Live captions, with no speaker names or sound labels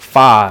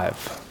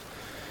5.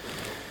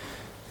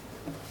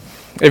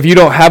 If you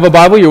don't have a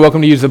Bible, you're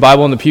welcome to use the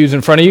Bible in the pews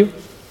in front of you.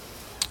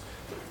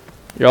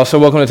 You're also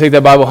welcome to take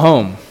that Bible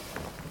home.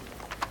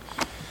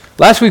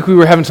 Last week we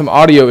were having some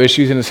audio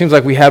issues, and it seems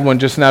like we had one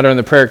just now during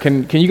the prayer.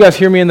 Can you guys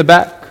hear me in the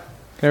back?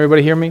 Can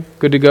everybody hear me?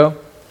 Good to go?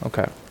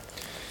 Okay.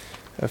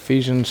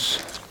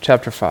 Ephesians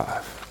chapter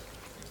 5.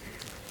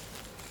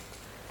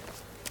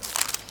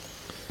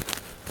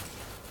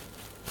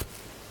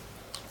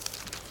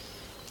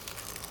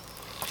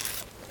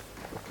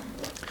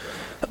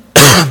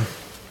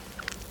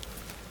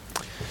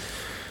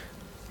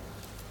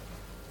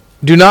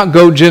 Do not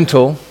go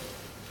gentle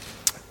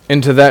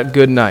into that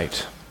good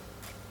night.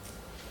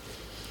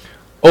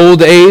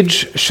 Old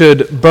age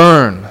should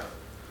burn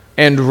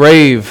and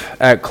rave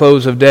at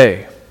close of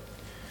day.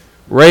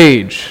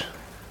 Rage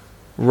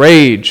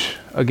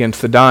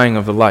against the dying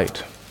of the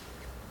light.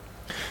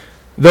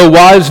 Though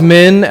wise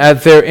men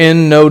at their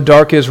end know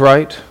dark is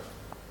right,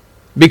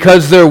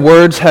 because their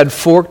words had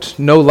forked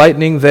no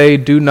lightning, they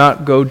do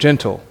not go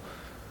gentle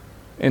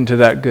into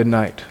that good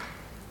night.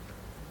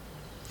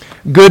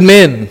 Good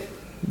men,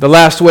 the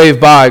last wave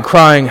by,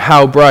 crying,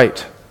 how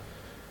bright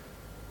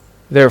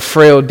their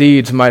frail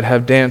deeds might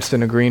have danced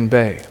in a green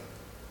bay.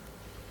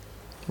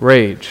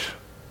 Rage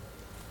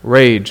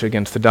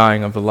against the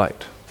dying of the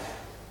light.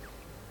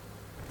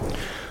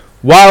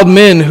 Wild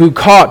men who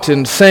caught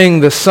and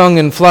sang the song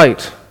in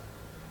flight,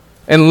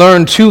 and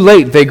learned too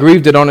late they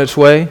grieved it on its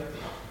way,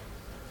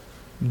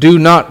 do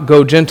not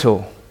go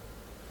gentle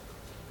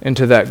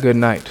into that good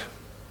night.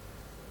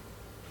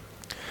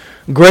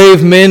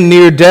 Grave men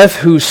near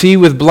death who see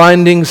with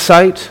blinding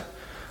sight,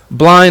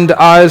 blind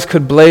eyes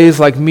could blaze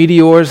like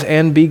meteors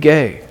and be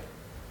gay.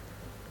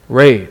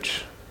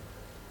 Rage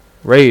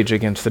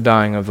against the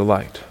dying of the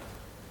light.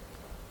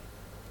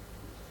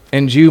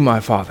 And you, my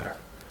Father,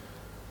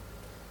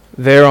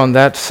 there on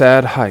that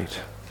sad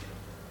height,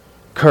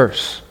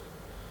 curse.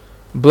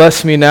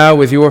 Bless me now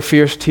with your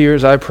fierce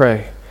tears, I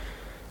pray.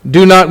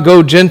 Do not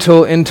go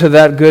gentle into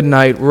that good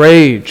night.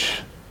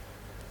 Rage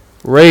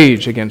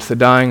against the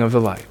dying of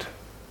the light.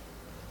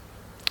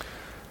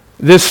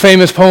 This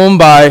famous poem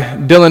by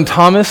Dylan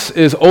Thomas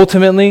is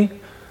ultimately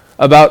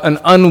about an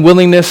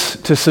unwillingness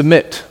to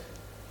submit.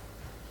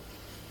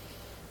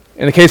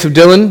 In the case of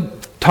Dylan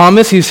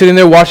Thomas, he's sitting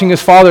there watching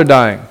his father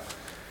dying.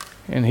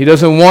 And he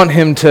doesn't want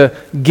him to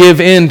give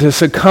in, to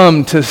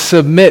succumb, to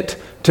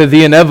submit to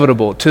the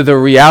inevitable, to the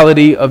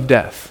reality of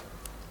death.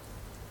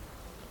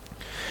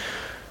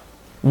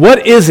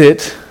 What is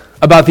it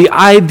about the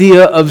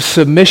idea of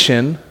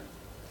submission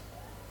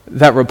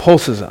that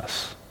repulses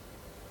us?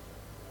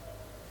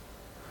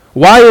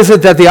 Why is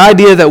it that the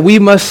idea that we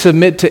must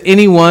submit to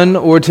anyone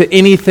or to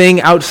anything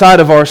outside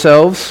of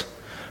ourselves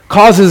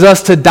causes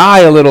us to die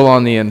a little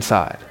on the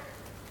inside?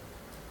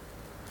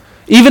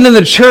 Even in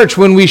the church,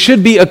 when we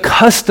should be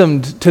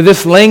accustomed to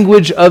this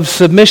language of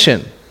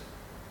submission,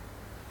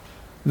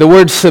 the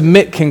word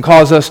submit can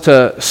cause us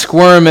to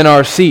squirm in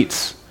our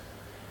seats.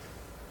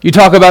 You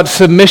talk about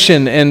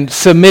submission and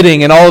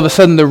submitting, and all of a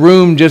sudden the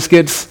room just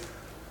gets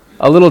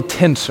a little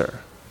tenser,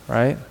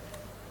 right?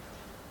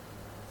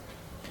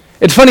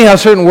 It's funny how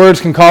certain words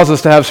can cause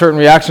us to have certain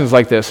reactions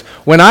like this.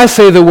 When I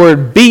say the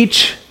word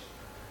beach,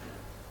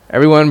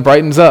 everyone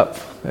brightens up.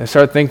 They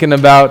start thinking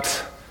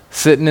about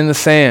sitting in the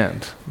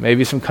sand,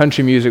 maybe some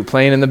country music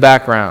playing in the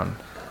background,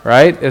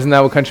 right? Isn't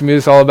that what country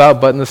music's all about,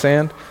 butt in the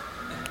sand?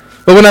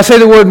 But when I say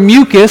the word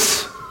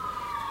mucus,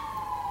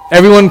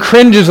 everyone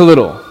cringes a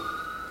little.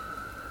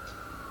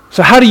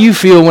 So how do you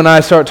feel when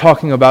I start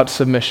talking about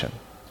submission?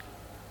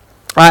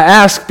 I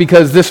ask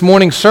because this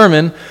morning's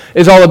sermon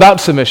is all about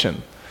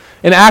submission.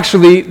 And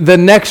actually, the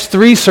next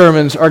 3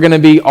 sermons are going to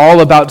be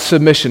all about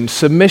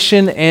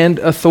submission and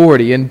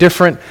authority in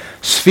different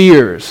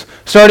spheres.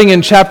 Starting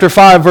in chapter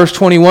 5, verse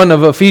 21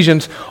 of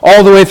Ephesians,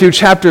 all the way through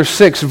chapter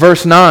 6,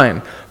 verse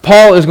 9.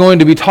 Paul is going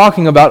to be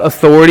talking about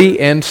authority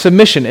and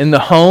submission in the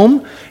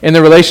home, in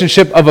the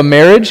relationship of a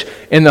marriage,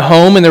 in the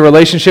home, in the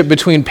relationship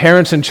between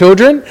parents and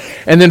children,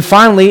 and then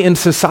finally in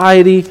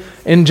society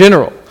in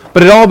general.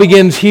 But it all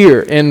begins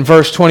here in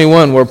verse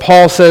 21, where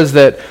Paul says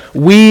that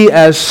we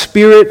as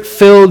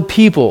Spirit-filled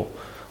people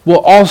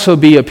will also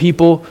be a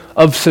people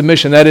of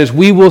submission. That is,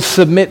 we will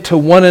submit to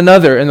one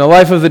another in the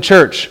life of the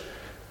church.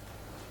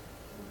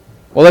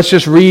 Well, let's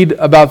just read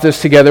about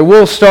this together.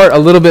 We'll start a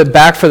little bit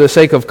back for the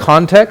sake of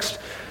context,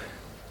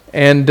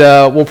 and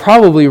we'll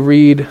probably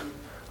read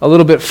a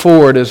little bit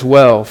forward as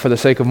well for the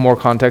sake of more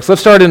context. Let's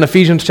start in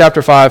Ephesians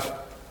chapter 5,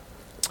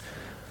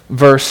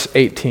 verse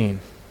 18.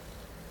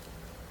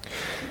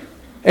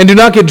 And do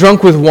not get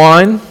drunk with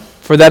wine,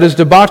 for that is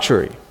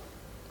debauchery,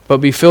 but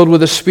be filled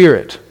with the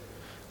Spirit,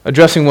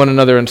 addressing one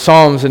another in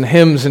psalms and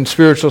hymns and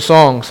spiritual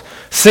songs,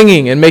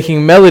 singing and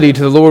making melody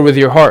to the Lord with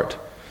your heart,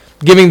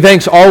 giving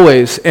thanks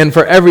always and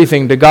for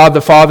everything to God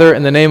the Father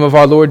in the name of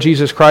our Lord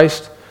Jesus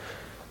Christ,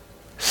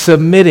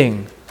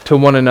 submitting to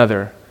one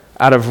another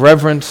out of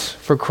reverence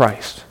for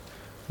Christ.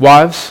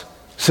 Wives,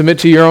 submit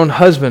to your own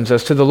husbands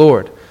as to the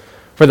Lord.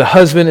 For the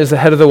husband is the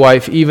head of the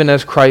wife, even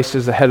as Christ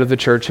is the head of the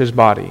church, his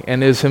body,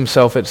 and is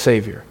himself its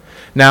Savior.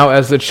 Now,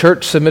 as the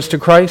church submits to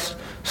Christ,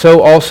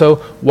 so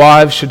also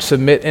wives should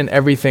submit in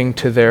everything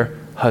to their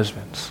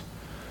husbands.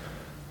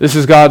 This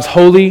is God's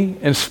holy,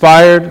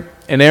 inspired,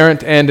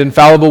 inerrant, and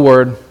infallible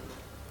word.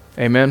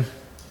 Amen.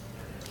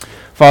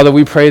 Father,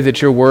 we pray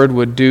that your word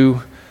would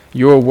do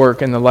your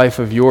work in the life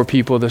of your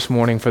people this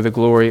morning for the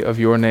glory of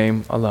your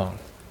name alone.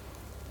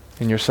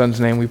 In your Son's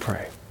name we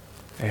pray.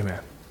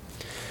 Amen.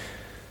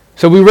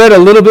 So we read a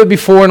little bit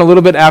before and a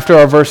little bit after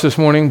our verse this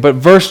morning, but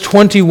verse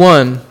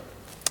 21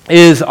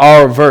 is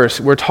our verse.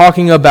 We're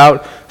talking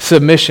about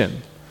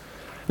submission.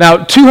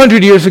 Now,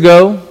 200 years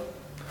ago,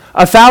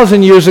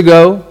 1,000 years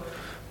ago,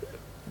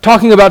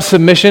 talking about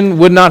submission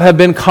would not have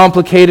been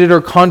complicated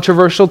or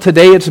controversial.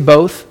 Today it's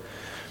both.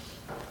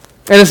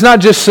 And it's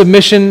not just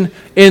submission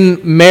in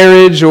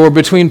marriage or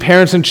between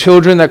parents and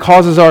children that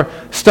causes our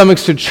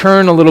stomachs to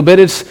churn a little bit.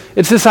 It's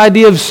this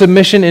idea of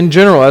submission in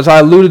general, as I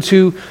alluded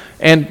to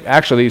and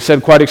actually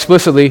said quite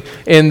explicitly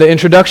in the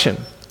introduction.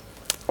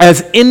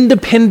 As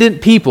independent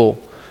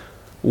people,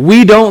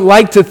 we don't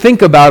like to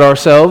think about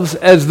ourselves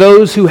as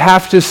those who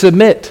have to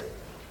submit.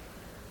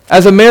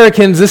 As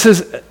Americans, this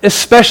is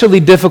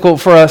especially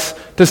difficult for us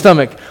to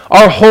stomach.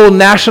 Our whole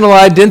national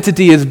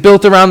identity is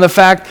built around the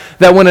fact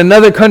that when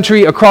another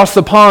country across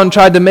the pond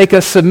tried to make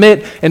us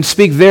submit and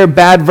speak their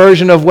bad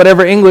version of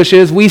whatever English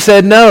is, we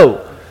said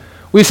no.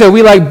 We said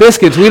we like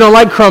biscuits, we don't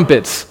like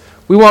crumpets.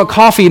 We want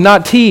coffee,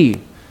 not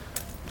tea.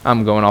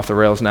 I'm going off the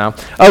rails now.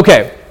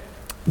 Okay,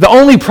 the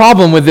only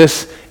problem with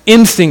this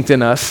instinct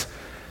in us,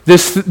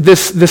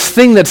 this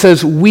thing that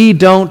says we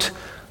don't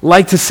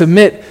like to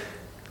submit,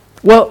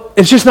 well,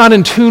 it's just not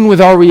in tune with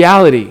our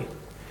reality.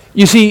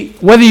 You see,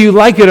 whether you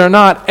like it or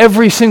not,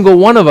 every single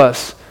one of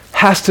us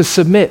has to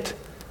submit.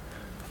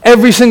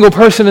 Every single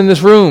person in this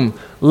room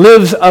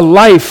lives a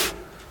life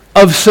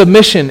of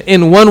submission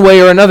in one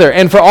way or another,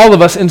 and for all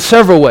of us in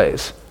several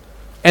ways.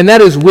 And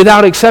that is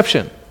without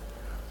exception.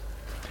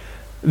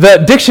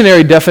 The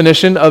dictionary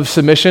definition of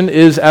submission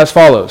is as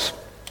follows: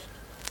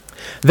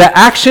 the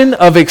action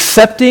of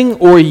accepting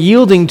or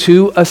yielding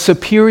to a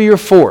superior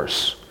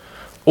force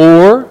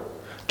or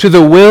to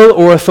the will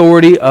or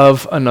authority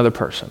of another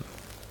person.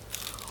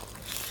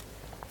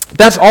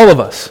 That's all of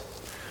us.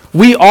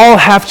 We all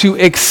have to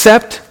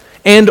accept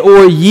and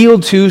or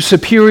yield to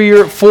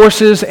superior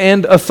forces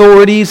and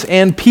authorities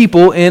and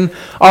people in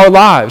our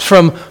lives,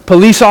 from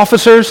police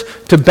officers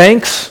to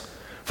banks,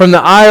 from the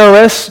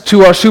IRS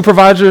to our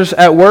supervisors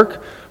at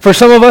work. For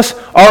some of us,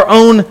 our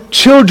own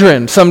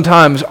children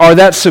sometimes are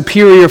that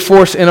superior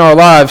force in our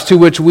lives to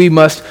which we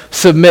must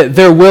submit.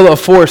 Their will of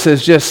force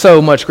is just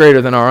so much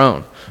greater than our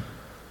own.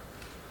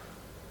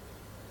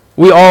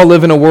 We all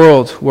live in a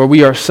world where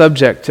we are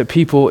subject to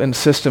people and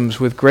systems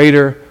with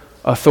greater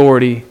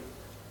authority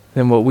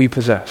than what we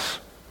possess.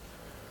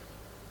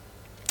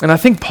 And I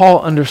think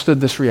Paul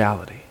understood this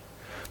reality.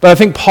 But I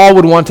think Paul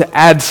would want to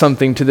add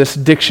something to this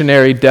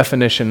dictionary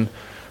definition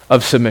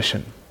of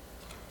submission.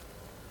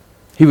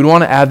 He would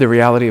want to add the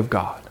reality of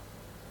God.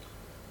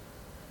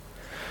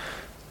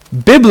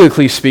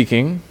 Biblically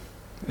speaking,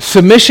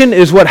 submission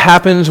is what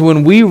happens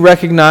when we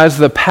recognize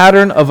the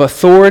pattern of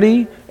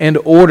authority and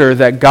order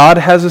that God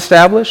has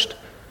established,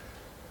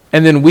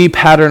 and then we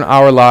pattern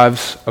our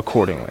lives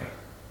accordingly.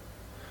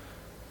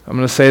 I'm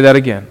going to say that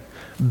again.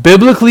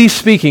 Biblically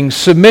speaking,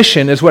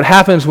 submission is what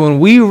happens when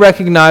we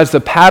recognize the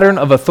pattern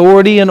of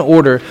authority and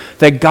order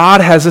that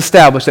God has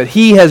established, that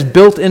He has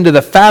built into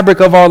the fabric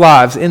of our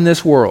lives in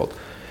this world,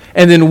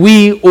 and then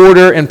we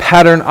order and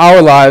pattern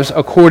our lives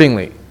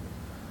accordingly.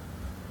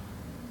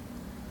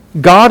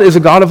 God is a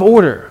God of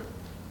order.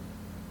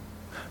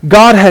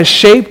 God has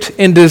shaped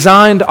and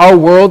designed our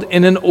world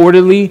in an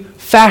orderly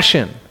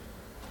fashion.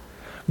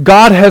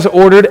 God has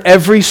ordered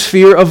every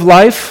sphere of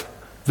life,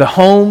 the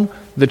home,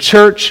 the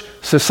church,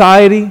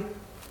 society,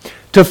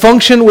 to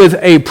function with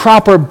a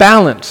proper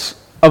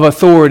balance of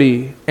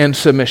authority and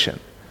submission.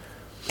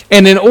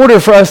 And in order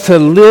for us to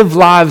live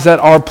lives that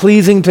are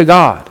pleasing to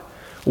God,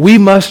 we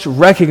must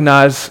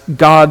recognize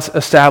God's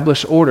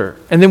established order,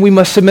 and then we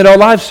must submit our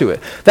lives to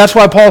it. That's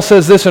why Paul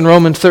says this in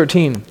Romans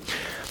 13.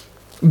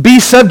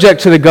 Be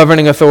subject to the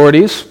governing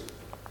authorities.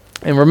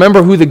 And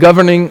remember who the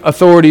governing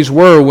authorities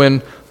were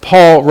when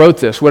Paul wrote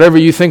this. Whatever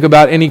you think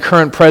about any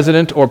current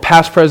president or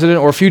past president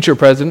or future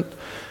president,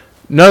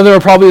 none of them are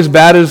probably as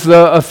bad as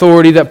the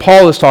authority that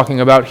Paul is talking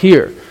about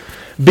here.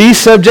 Be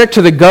subject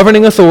to the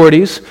governing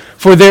authorities,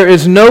 for there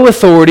is no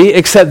authority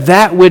except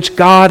that which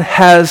God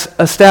has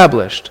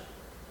established.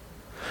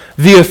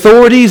 The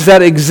authorities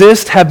that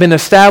exist have been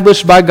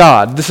established by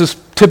God. This is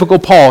typical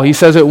Paul. He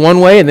says it one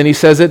way and then he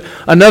says it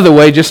another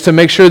way just to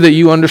make sure that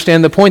you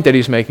understand the point that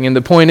he's making. And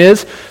the point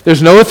is,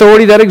 there's no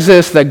authority that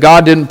exists that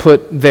God didn't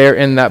put there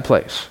in that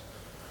place.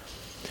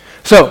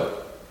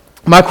 So,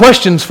 my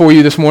questions for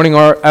you this morning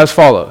are as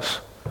follows.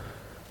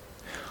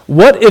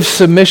 What if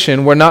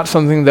submission were not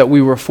something that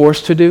we were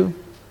forced to do,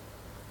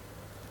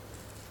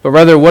 but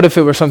rather what if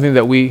it were something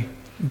that we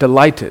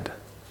delighted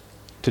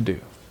to do?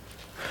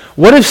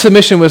 What if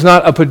submission was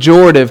not a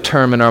pejorative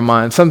term in our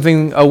mind,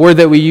 a word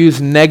that we use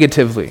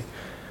negatively?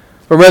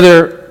 But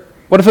rather,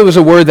 what if it was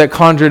a word that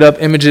conjured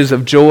up images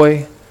of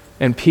joy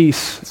and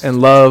peace and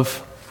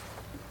love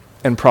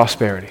and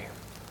prosperity?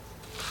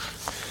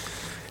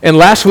 In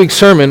last week's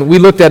sermon, we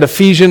looked at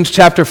Ephesians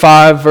chapter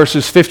 5,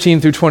 verses 15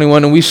 through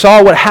 21, and we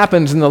saw what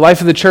happens in the life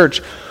of the church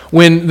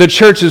when the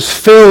church is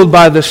filled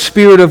by the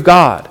Spirit of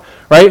God,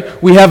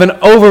 right? We have an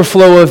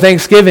overflow of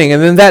thanksgiving,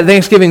 and then that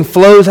thanksgiving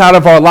flows out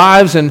of our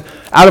lives and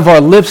out of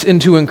our lips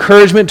into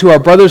encouragement to our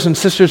brothers and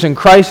sisters in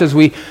Christ as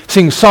we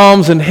sing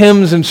psalms and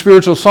hymns and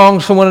spiritual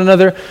songs to one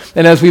another,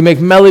 and as we make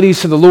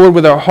melodies to the Lord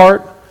with our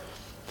heart.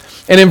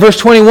 And in verse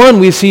 21,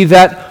 we see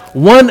that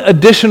one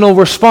additional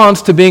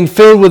response to being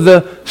filled with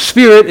the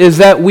Spirit is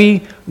that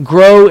we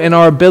grow in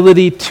our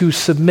ability to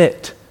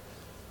submit.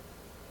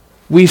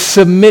 We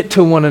submit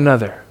to one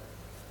another.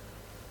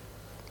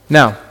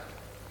 Now,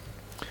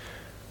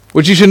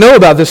 what you should know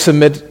about this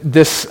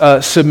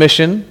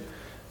submission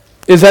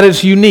is that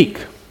it's unique.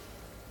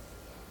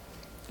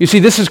 You see,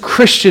 this is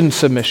Christian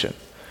submission.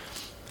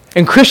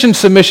 And Christian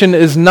submission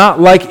is not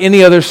like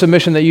any other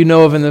submission that you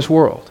know of in this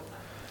world.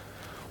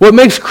 What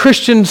makes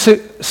Christian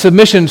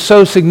submission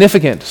so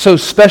significant, so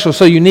special,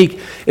 so unique,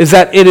 is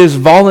that it is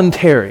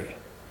voluntary,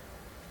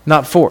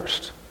 not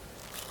forced.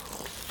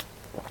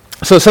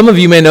 So some of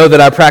you may know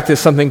that I practice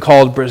something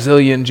called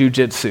Brazilian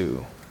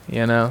Jiu-Jitsu.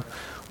 You know,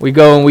 we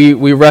go and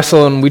we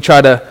wrestle and we try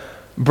to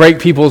break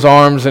people's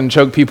arms and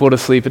choke people to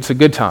sleep. It's a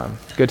good time,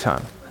 good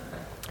time.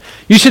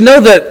 You should know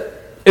that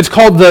it's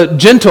called the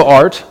gentle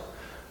art,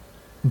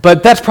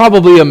 but that's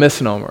probably a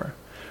misnomer.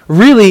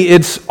 Really,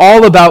 it's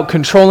all about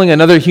controlling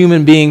another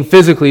human being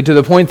physically to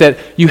the point that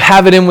you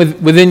have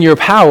it within your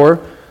power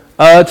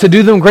to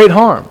do them great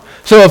harm.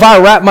 So if I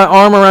wrap my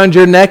arm around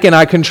your neck and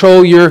I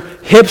control your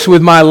hips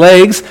with my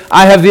legs,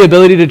 I have the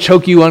ability to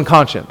choke you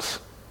unconscious.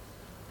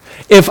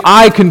 If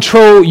I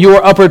control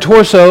your upper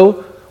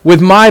torso with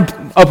my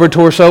upper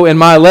torso and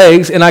my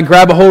legs and I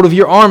grab a hold of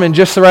your arm in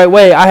just the right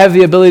way, I have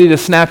the ability to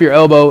snap your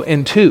elbow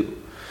in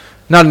two.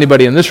 Not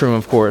anybody in this room,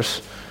 of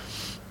course.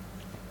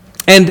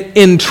 And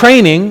in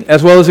training,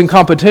 as well as in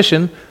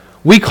competition,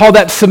 we call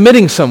that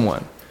submitting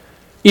someone.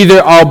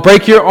 Either I'll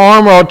break your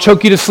arm or I'll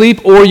choke you to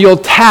sleep, or you'll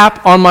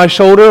tap on my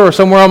shoulder or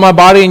somewhere on my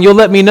body and you'll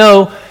let me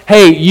know,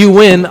 hey, you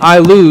win, I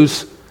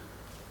lose,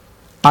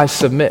 I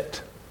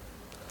submit.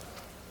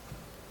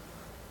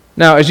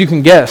 Now, as you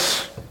can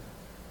guess,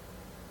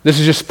 this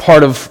is just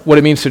part of what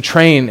it means to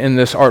train in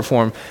this art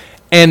form.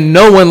 And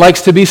no one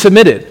likes to be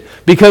submitted.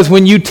 Because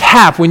when you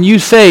tap, when you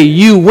say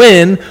you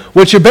win,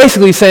 what you're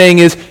basically saying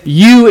is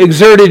you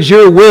exerted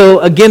your will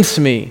against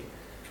me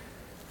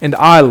and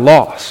I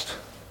lost.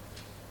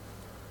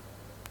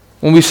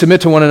 When we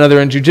submit to one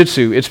another in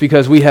jiu-jitsu, it's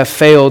because we have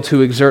failed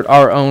to exert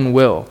our own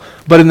will.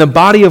 But in the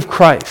body of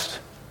Christ,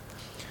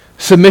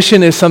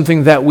 submission is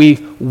something that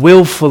we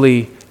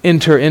willfully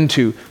enter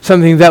into,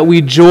 something that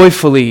we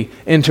joyfully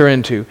enter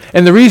into.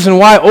 And the reason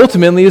why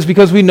ultimately is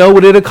because we know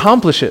what it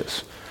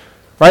accomplishes.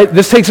 Right?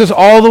 This takes us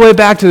all the way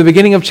back to the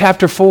beginning of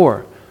chapter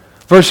 4,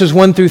 verses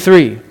 1 through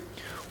 3,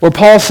 where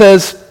Paul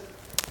says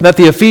that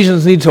the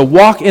Ephesians need to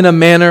walk in a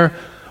manner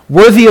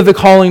worthy of the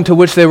calling to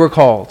which they were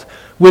called,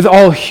 with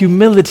all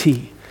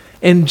humility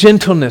and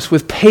gentleness,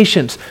 with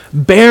patience,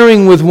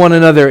 bearing with one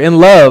another in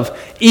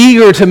love,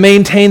 eager to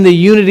maintain the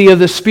unity of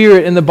the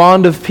Spirit in the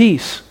bond of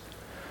peace.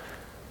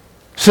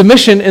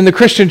 Submission in the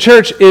Christian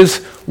church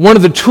is one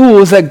of the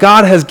tools that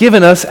God has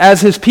given us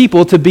as His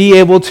people to be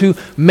able to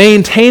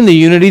maintain the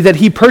unity that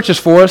He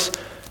purchased for us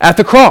at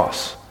the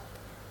cross.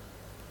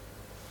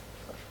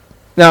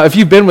 Now, if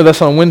you've been with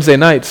us on Wednesday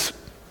nights,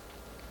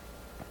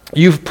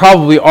 you've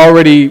probably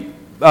already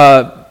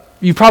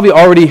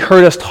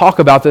heard us talk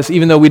about this,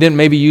 even though we didn't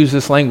maybe use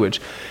this language.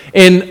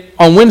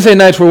 On Wednesday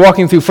nights, we're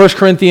walking through 1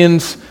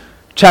 Corinthians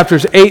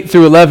chapters 8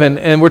 through 11,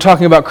 and we're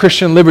talking about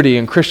Christian liberty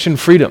and Christian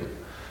freedom.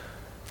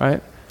 Right?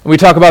 And we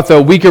talk about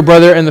the weaker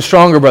brother and the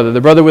stronger brother,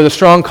 the brother with a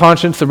strong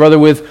conscience, the brother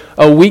with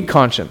a weak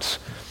conscience.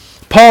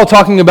 Paul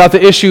talking about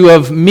the issue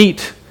of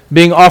meat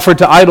being offered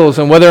to idols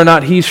and whether or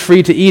not he's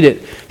free to eat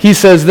it. He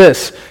says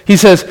this, he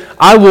says,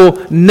 I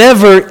will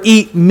never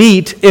eat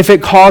meat if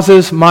it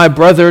causes my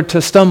brother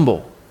to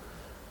stumble.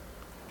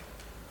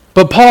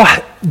 But Paul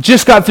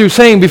just got through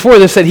saying before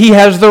this that he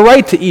has the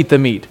right to eat the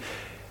meat.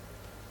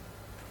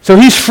 So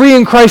he's free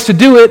in Christ to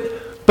do it,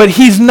 but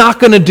he's not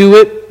going to do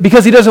it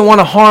because he doesn't want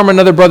to harm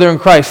another brother in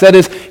Christ. That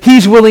is,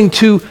 he's willing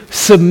to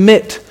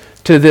submit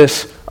to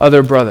this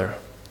other brother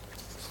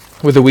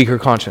with a weaker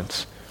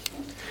conscience.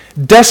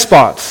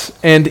 Despots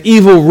and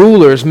evil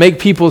rulers make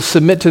people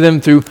submit to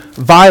them through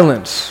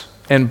violence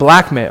and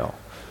blackmail.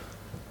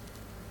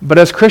 But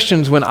as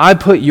Christians, when I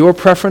put your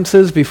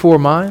preferences before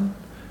mine,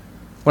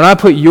 when I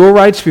put your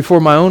rights before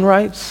my own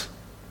rights,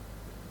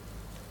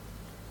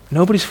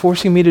 nobody's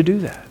forcing me to do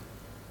that.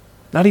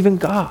 Not even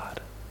God.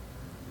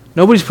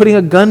 Nobody's putting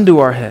a gun to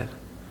our head.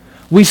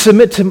 We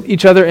submit to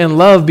each other in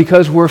love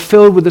because we're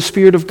filled with the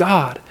Spirit of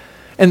God.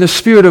 And the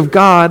Spirit of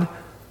God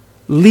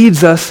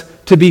leads us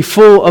to be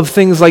full of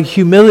things like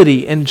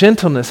humility and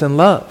gentleness and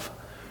love.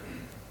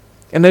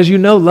 And as you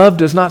know, love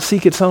does not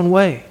seek its own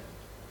way.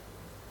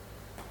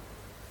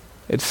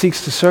 It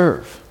seeks to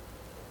serve.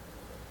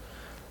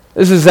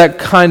 This is that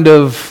kind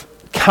of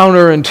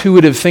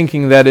counterintuitive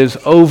thinking that is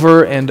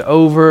over and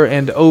over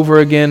and over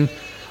again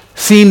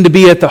seen to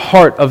be at the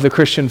heart of the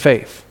Christian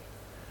faith.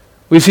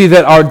 We see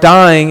that our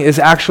dying is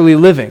actually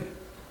living.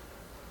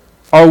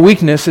 Our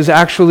weakness is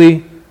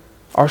actually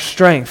our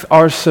strength.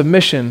 Our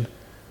submission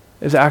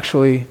is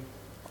actually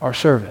our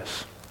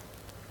service.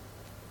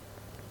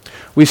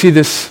 We see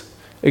this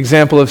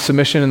example of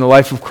submission in the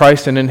life of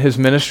Christ and in his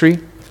ministry.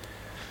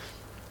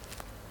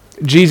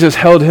 Jesus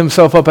held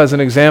himself up as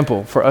an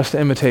example for us to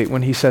imitate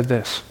when he said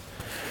this.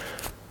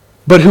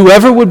 But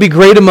whoever would be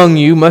great among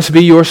you must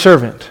be your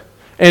servant,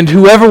 and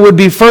whoever would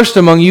be first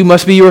among you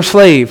must be your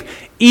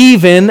slave,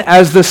 even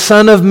as the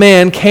Son of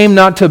Man came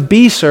not to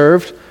be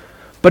served,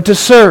 but to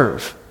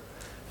serve,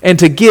 and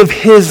to give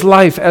his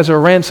life as a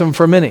ransom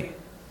for many.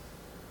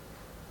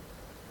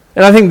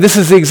 And I think this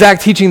is the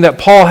exact teaching that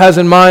Paul has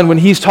in mind when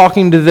he's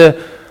talking to the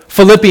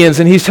Philippians,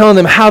 and he's telling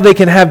them how they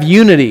can have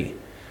unity,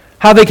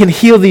 how they can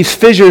heal these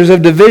fissures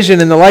of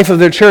division in the life of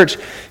their church.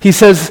 He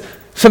says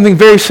something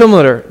very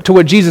similar to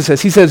what Jesus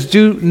says. He says,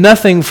 do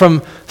nothing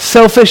from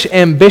selfish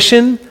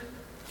ambition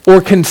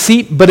or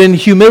conceit, but in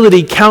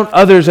humility count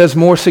others as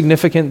more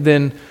significant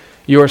than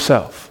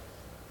yourself.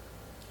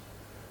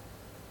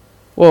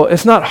 Well,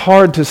 it's not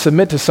hard to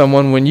submit to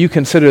someone when you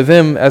consider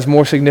them as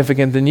more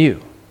significant than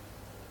you.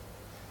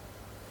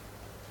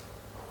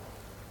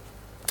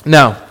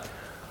 Now,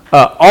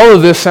 all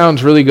of this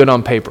sounds really good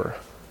on paper,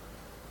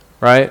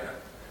 right?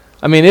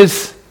 I mean,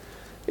 it's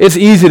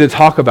easy to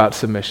talk about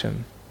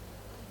submission.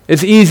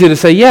 It's easy to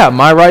say, yeah,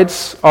 my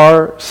rights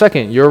are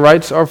second, your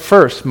rights are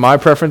first, my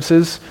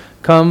preferences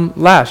come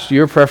last,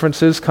 your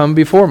preferences come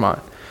before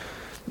mine.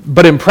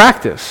 But in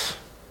practice,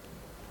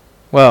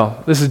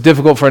 well, this is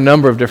difficult for a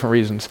number of different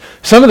reasons.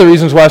 Some of the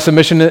reasons why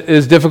submission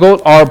is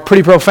difficult are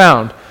pretty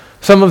profound.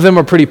 Some of them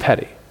are pretty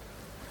petty.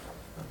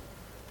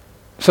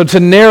 So to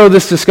narrow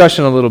this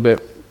discussion a little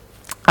bit,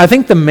 I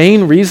think the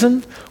main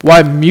reason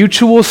why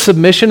mutual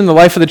submission in the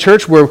life of the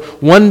church, where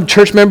one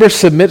church member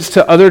submits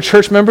to other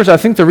church members, I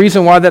think the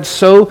reason why that's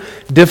so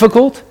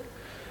difficult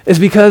is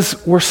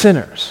because we're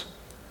sinners.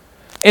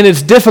 And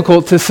it's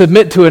difficult to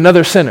submit to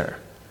another sinner,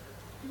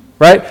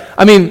 right?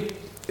 I mean,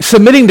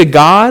 submitting to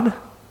God,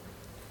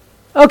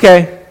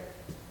 okay,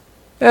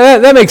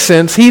 that makes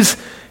sense.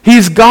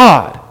 He's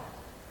God.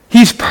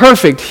 He's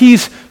perfect.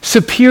 He's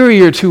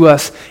superior to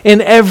us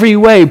in every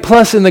way.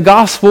 Plus, in the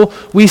gospel,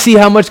 we see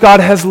how much God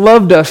has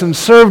loved us and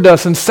served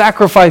us and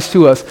sacrificed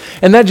to us.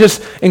 And that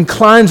just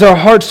inclines our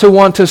hearts to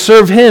want to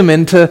serve him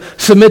and to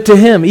submit to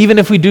him, even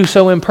if we do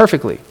so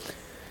imperfectly.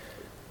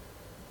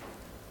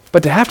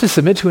 But to have to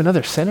submit to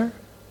another sinner?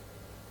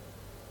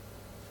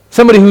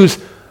 Somebody who's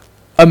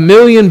a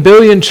million,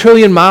 billion,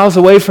 trillion miles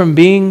away from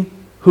being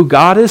who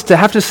God is, to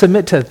have to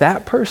submit to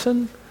that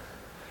person?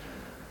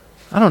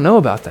 I don't know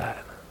about that.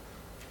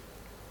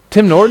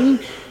 Tim Norton,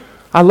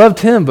 I loved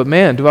him, but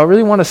man, do I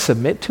really want to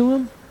submit to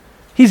him?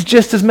 He's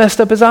just as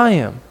messed up as I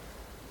am,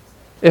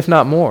 if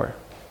not more.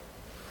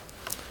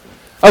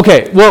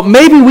 Okay, well,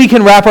 maybe we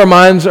can wrap our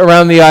minds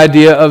around the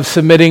idea of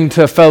submitting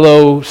to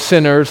fellow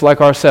sinners like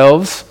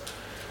ourselves,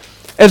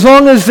 as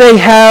long as they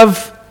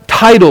have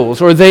titles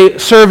or they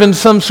serve in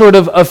some sort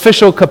of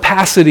official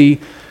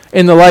capacity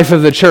in the life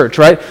of the church,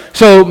 right?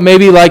 So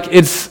maybe like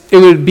it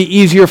would be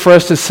easier for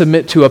us to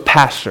submit to a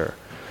pastor.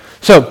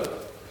 So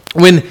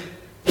when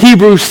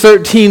Hebrews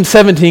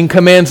 13:17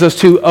 commands us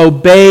to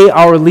obey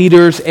our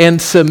leaders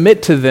and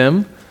submit to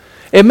them,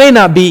 it may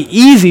not be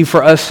easy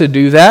for us to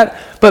do that,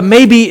 but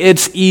maybe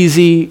it's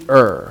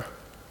easier,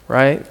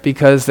 right?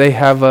 Because they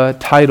have a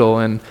title,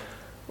 and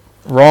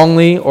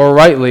wrongly or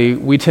rightly,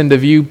 we tend to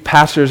view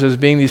pastors as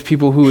being these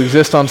people who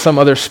exist on some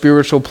other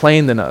spiritual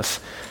plane than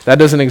us. That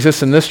doesn't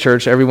exist in this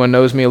church. Everyone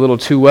knows me a little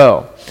too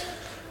well.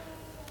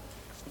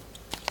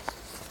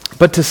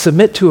 But to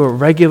submit to a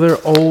regular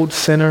old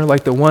sinner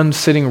like the one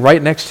sitting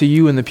right next to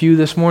you in the pew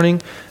this morning,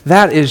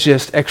 that is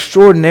just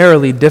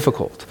extraordinarily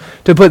difficult.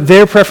 To put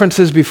their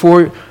preferences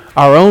before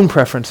our own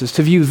preferences,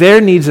 to view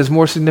their needs as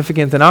more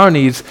significant than our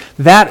needs,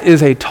 that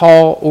is a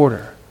tall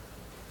order.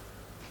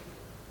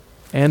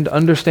 And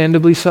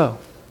understandably so.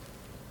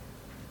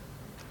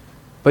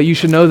 But you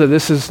should know that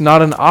this is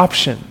not an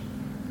option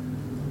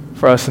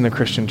for us in the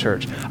Christian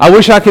church. I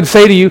wish I could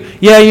say to you,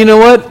 yeah, you know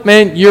what,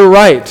 man, you're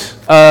right.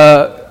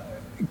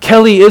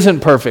 Kelly isn't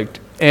perfect,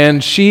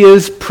 and she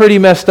is pretty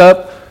messed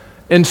up,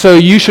 and so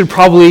you should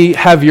probably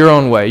have your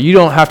own way. You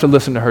don't have to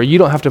listen to her. You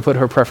don't have to put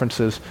her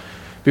preferences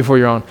before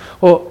your own.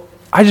 Well,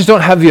 I just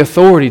don't have the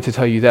authority to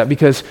tell you that,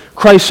 because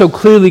Christ so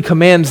clearly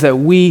commands that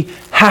we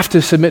have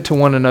to submit to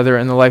one another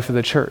in the life of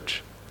the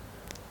church.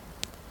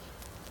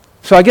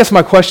 So I guess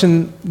my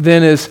question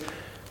then is,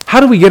 how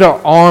do we get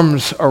our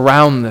arms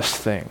around this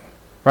thing,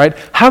 right?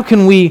 How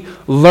can we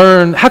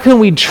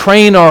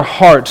train our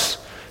hearts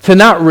to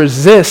not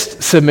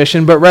resist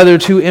submission, but rather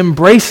to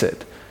embrace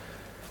it?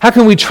 How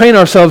can we train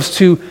ourselves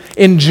to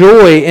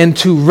enjoy and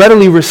to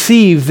readily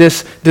receive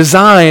this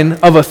design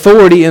of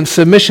authority and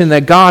submission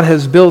that God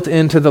has built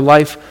into the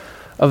life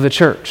of the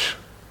church?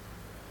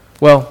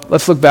 Well,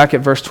 let's look back at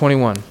verse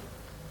 21.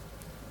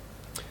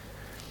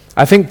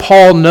 I think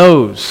Paul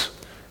knows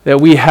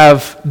that we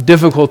have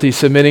difficulty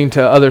submitting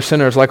to other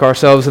sinners like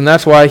ourselves, and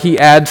that's why he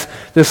adds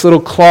this little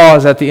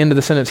clause at the end of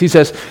the sentence. He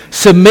says,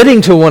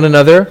 submitting to one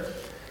another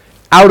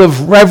out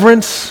of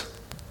reverence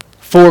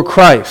for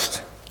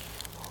Christ.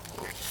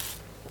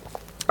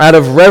 Out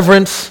of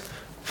reverence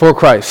for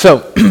Christ.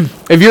 So,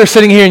 if you're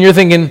sitting here and you're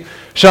thinking,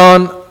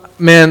 Sean,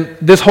 man,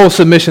 this whole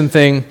submission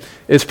thing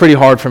is pretty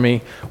hard for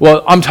me.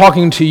 Well, I'm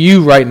talking to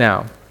you right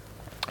now.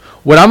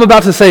 What I'm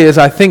about to say is,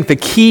 I think the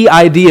key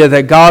idea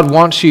that God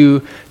wants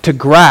you to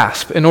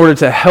grasp in order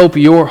to help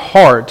your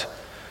heart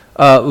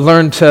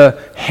learn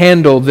to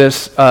handle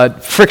this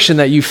friction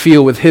that you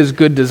feel with His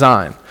good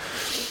design.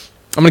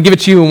 I'm going to give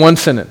it to you in one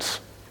sentence.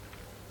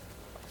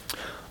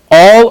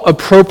 All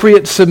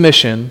appropriate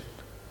submission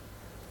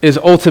is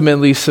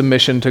ultimately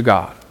submission to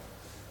God.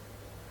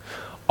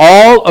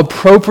 All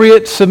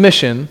appropriate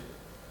submission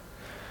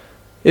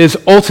is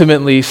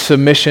ultimately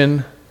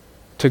submission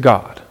to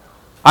God.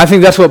 I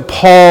think that's what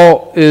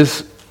Paul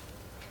is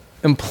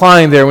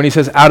implying there when he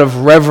says out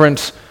of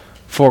reverence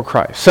for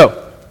Christ.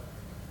 So,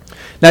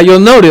 now you'll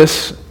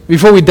notice,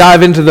 before we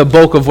dive into the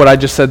bulk of what I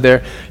just said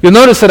there, you'll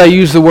notice that I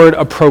use the word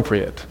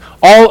appropriate.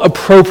 All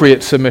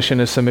appropriate submission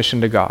is submission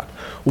to God.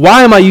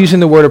 Why am I using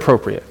the word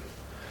appropriate?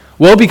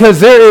 Well, because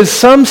there is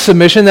some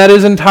submission that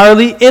is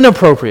entirely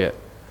inappropriate.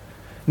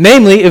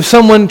 Namely, if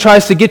someone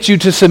tries to get you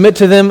to submit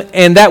to them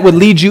and that would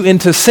lead you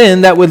into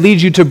sin, that would lead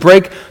you to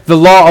break the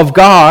law of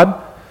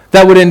God,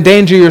 that would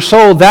endanger your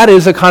soul, that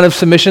is a kind of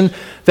submission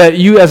that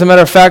you, as a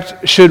matter of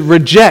fact, should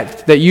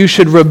reject, that you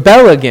should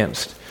rebel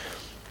against.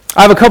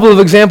 I have a couple of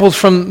examples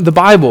from the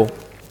Bible.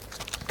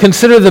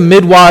 Consider the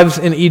midwives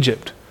in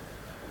Egypt.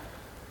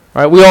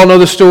 All right, we all know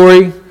the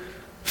story.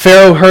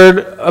 Pharaoh heard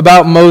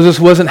about Moses,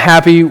 wasn't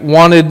happy,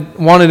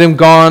 wanted him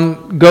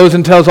gone, goes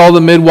and tells all the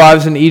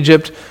midwives in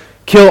Egypt,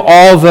 kill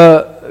all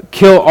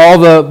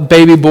the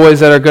baby boys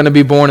that are going to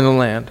be born in the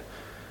land.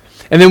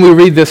 And then we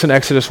read this in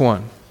Exodus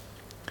 1.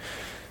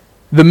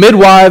 The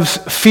midwives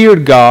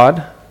feared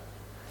God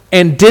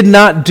and did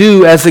not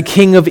do as the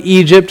king of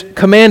Egypt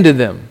commanded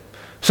them.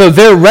 So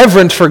their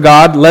reverence for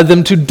God led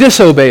them to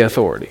disobey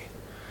authority.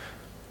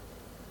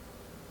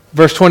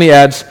 Verse 20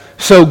 adds,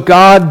 so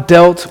God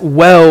dealt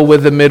well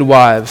with the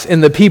midwives,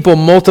 and the people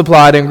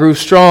multiplied and grew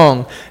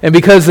strong. And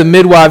because the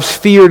midwives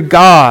feared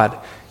God,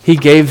 He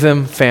gave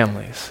them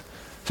families.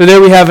 So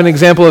there we have an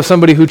example of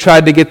somebody who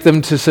tried to get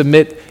them to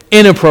submit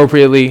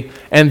inappropriately,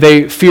 and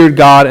they feared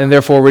God and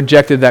therefore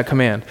rejected that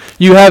command.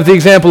 You have the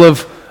example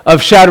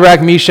of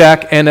Shadrach,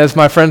 Meshach, and as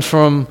my friends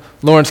from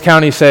Lawrence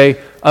County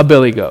say, a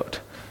billy goat.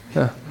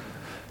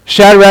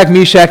 Shadrach,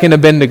 Meshach, and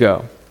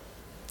Abednego.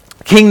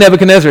 King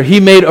Nebuchadnezzar, he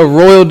made a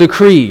royal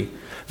decree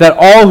that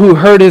all who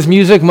heard his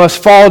music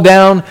must fall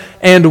down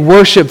and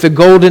worship the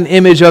golden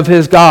image of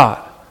his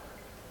God.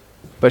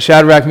 But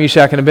Shadrach,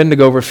 Meshach, and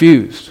Abednego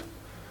refused.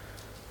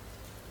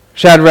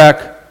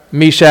 Shadrach,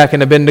 Meshach,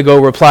 and Abednego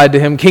replied to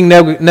him, King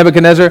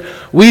Nebuchadnezzar,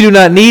 we do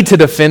not need to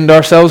defend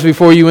ourselves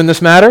before you in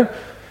this matter.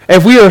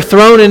 If we are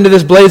thrown into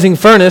this blazing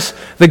furnace,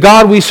 the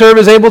God we serve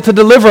is able to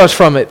deliver us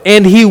from it,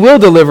 and He will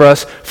deliver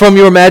us from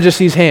your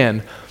majesty's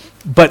hand.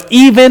 But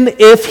even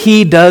if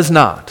He does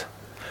not,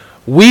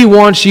 we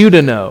want you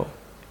to know,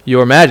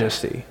 your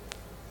majesty.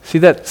 See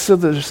that? So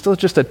there's still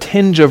just a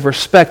tinge of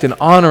respect and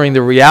honoring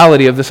the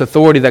reality of this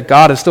authority that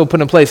God has still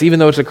put in place, even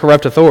though it's a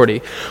corrupt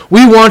authority.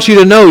 We want you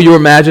to know, your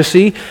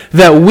majesty,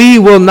 that we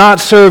will not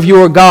serve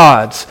your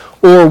gods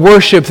or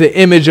worship the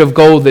image of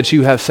gold that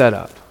you have set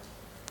up.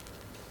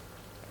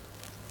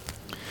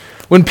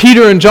 When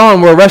Peter and John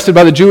were arrested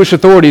by the Jewish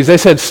authorities, they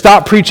said,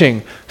 stop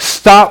preaching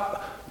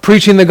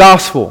the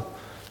gospel.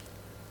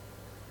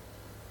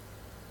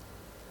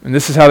 And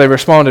this is how they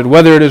responded.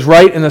 Whether it is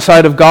right in the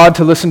sight of God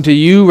to listen to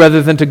you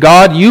rather than to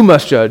God, you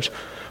must judge.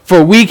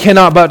 For we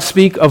cannot but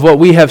speak of what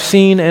we have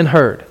seen and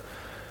heard.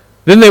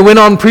 Then they went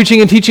on preaching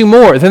and teaching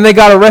more. Then they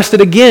got arrested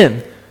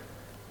again.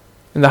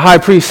 And the high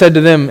priest said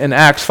to them in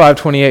Acts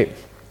 5:28,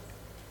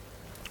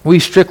 we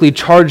strictly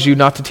charge you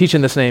not to teach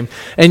in this name.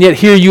 And yet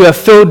here you have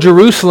filled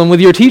Jerusalem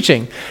with your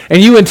teaching.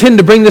 And you intend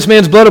to bring this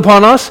man's blood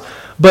upon us?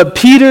 But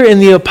Peter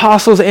and the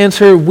apostles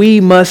answered,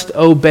 we must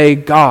obey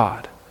God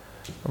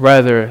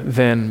rather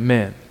than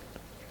men.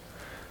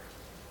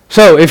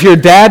 So if your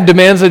dad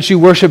demands that you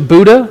worship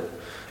Buddha,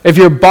 if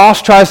your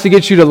boss tries to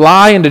get you to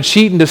lie and to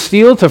cheat and to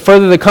steal to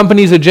further the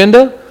company's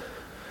agenda,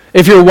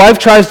 if your wife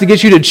tries to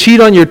get you to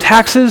cheat on your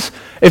taxes,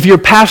 if your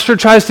pastor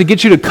tries to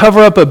get you to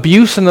cover up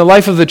abuse in the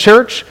life of the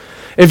church,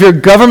 if your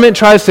government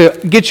tries to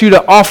get you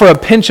to offer a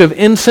pinch of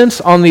incense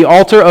on the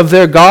altar of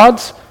their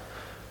gods,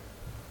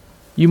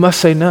 you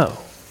must say no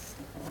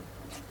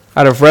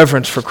out of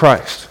reverence for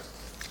Christ.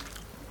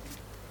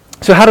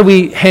 So how do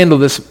we handle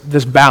this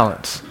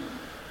balance?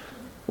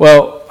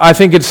 Well, I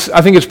think it's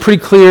pretty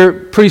clear,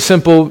 pretty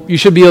simple. You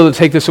should be able to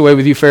take this away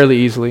with you fairly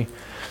easily.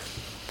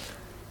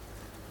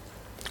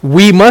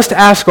 we must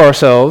ask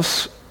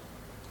ourselves,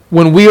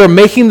 when we are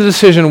making the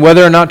decision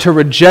whether or not to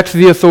reject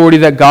the authority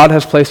that God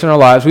has placed in our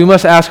lives, we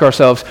must ask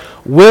ourselves,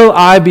 will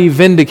I be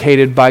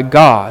vindicated by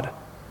God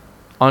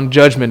on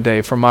Judgment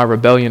Day for my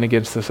rebellion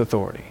against this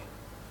authority?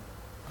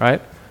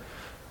 Right?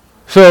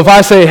 So if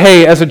I say,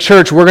 hey, as a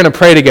church, we're going to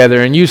pray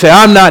together, and you say,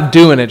 I'm not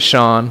doing it,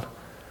 Sean,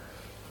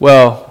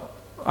 well,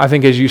 I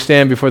think as you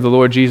stand before the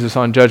Lord Jesus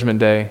on Judgment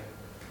Day,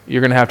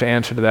 you're going to have to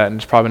answer to that, and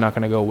it's probably not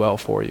going to go well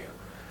for you.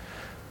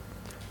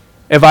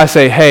 If I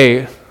say,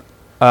 hey,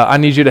 I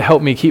need you to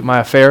help me keep my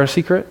affair a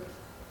secret,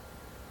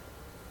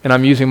 and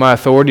I'm using my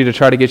authority to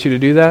try to get you to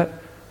do that,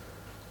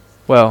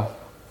 well,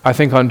 I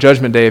think on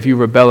Judgment Day, if you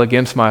rebel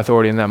against my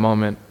authority in that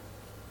moment,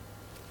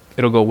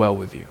 it'll go well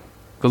with you.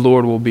 The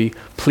Lord will be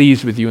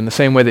pleased with you in the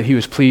same way that he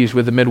was pleased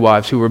with the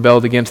midwives who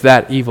rebelled against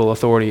that evil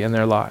authority in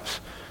their lives.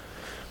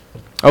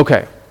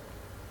 Okay.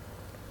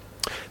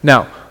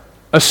 Now,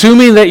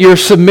 assuming that your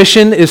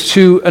submission is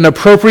to an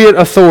appropriate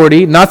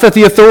authority, not that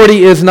the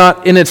authority is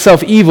not in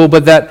itself evil,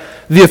 but that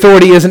the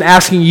authority isn't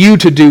asking you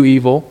to do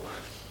evil,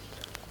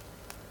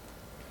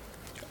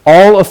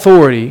 all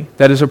authority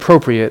that is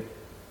appropriate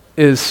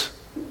is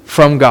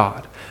from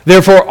God.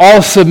 Therefore,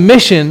 all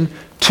submission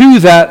to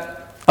that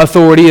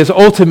authority is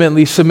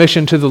ultimately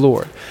submission to the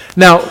Lord.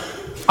 Now,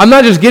 I'm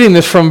not just getting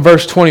this from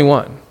verse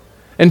 21.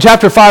 In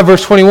chapter 5,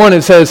 verse 21,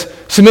 it says,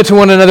 submit to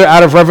one another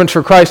out of reverence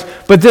for Christ.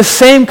 But this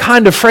same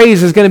kind of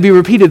phrase is going to be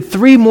repeated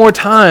 3 more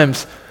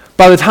times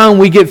by the time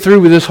we get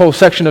through with this whole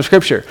section of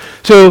Scripture.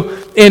 So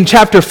in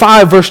chapter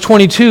 5, verse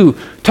 22,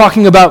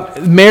 talking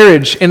about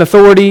marriage and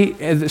authority,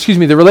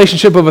 the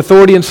relationship of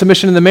authority and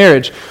submission in the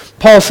marriage,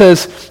 Paul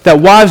says that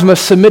wives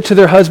must submit to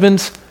their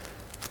husbands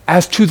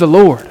as to the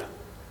Lord.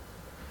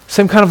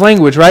 Same kind of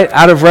language, right?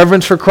 Out of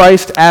reverence for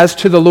Christ, as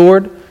to the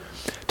Lord.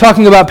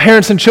 Talking about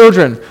parents and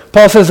children,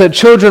 Paul says that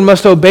children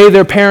must obey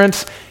their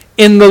parents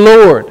in the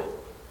Lord.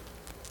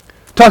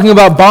 Talking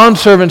about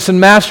bondservants and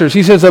masters,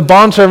 he says that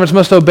bondservants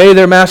must obey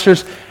their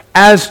masters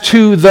as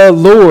to the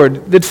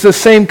Lord. It's the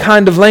same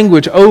kind of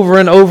language over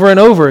and over and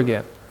over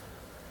again.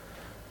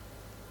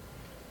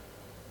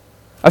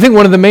 I think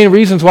one of the main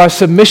reasons why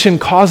submission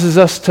causes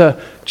us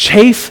to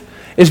chafe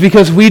is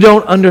because we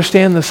don't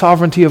understand the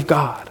sovereignty of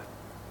God.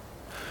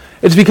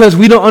 It's because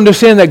we don't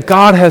understand that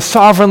God has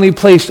sovereignly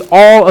placed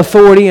all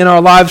authority in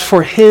our lives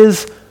for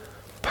his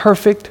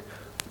perfect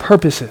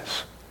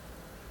purposes.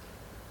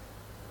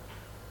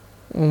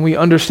 When we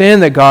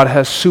understand that God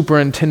has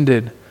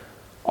superintended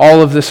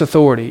all of this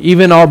authority,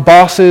 even our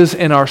bosses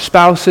and our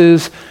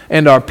spouses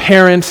and our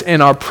parents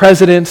and our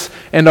presidents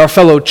and our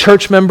fellow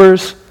church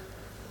members,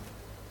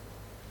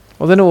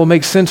 well, then it will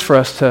make sense for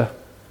us to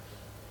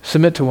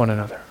submit to one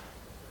another,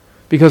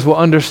 because we'll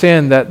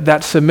understand that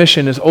that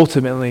submission is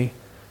ultimately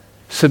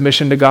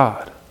submission to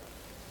God.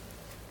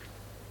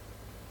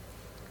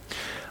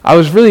 I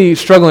was really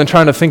struggling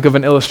trying to think of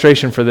an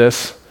illustration for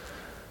this.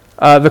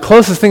 The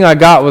closest thing I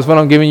got was what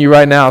I'm giving you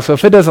right now. So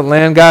if it doesn't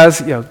land,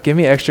 guys, give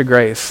me extra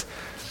grace.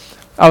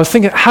 I was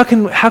thinking, how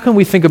can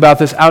we think about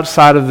this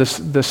outside of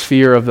the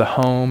sphere of the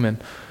home, and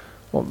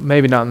well,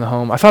 maybe not in the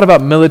home. I thought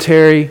about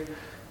military,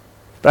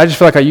 but I just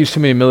feel like I use too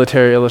many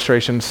military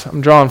illustrations.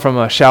 I'm drawing from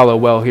a shallow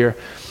well here.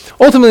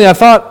 Ultimately, I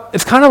thought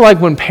it's kind of like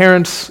when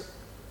parents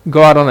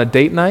go out on a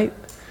date night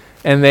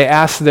and they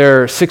ask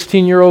their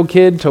 16-year-old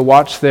kid to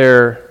watch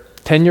their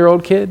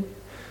 10-year-old kid,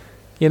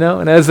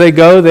 and as they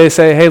go, they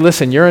say, hey,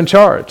 listen, you're in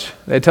charge.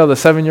 They tell the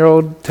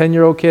 7-year-old,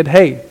 10-year-old kid,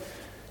 hey,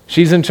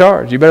 she's in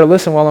charge. You better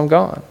listen while I'm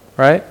gone,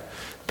 right?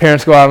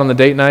 Parents go out on the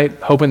date night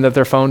hoping that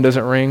their phone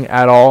doesn't ring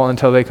at all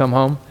until they come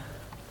home.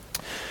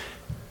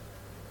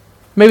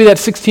 Maybe that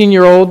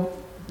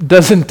 16-year-old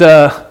doesn't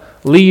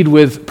lead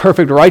with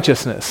perfect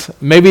righteousness.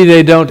 Maybe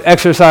they don't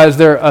exercise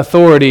their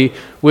authority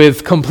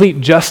with complete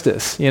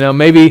justice.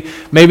 Maybe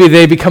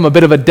they become a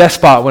bit of a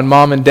despot when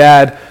mom and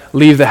dad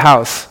leave the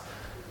house.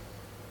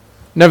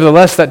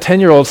 Nevertheless, that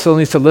 10-year-old still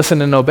needs to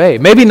listen and obey.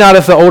 Maybe not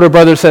if the older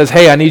brother says,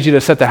 hey, I need you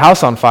to set the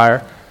house on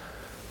fire.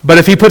 But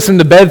if he puts him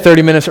to bed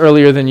 30 minutes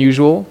earlier than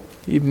usual,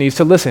 he needs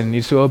to listen,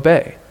 needs to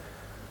obey.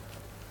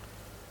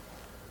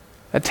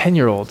 That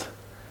 10-year-old,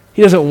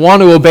 he doesn't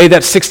want to obey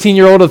that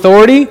 16-year-old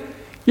authority.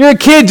 You're a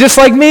kid just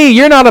like me.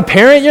 You're not a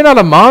parent. You're not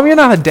a mom. You're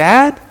not a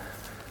dad.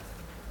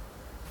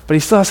 But he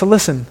still has to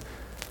listen.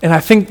 And I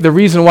think the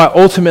reason why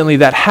ultimately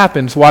that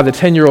happens, why the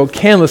 10-year-old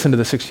can listen to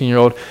the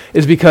 16-year-old,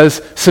 is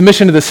because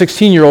submission to the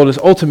 16-year-old is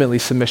ultimately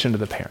submission to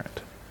the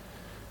parent.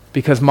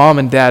 Because mom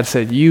and dad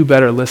said, you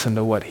better listen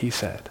to what he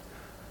said.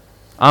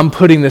 I'm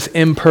putting this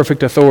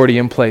imperfect authority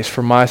in place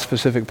for my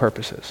specific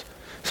purposes.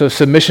 So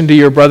submission to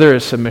your brother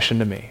is submission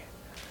to me.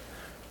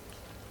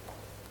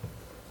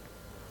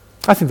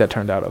 I think that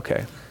turned out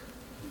okay.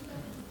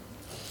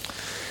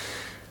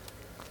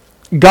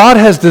 God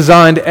has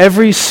designed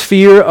every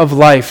sphere of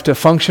life to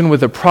function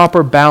with a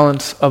proper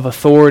balance of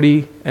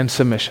authority and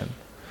submission.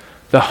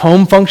 The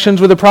home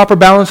functions with a proper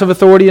balance of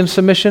authority and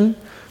submission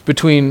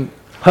between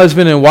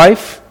husband and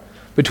wife,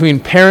 between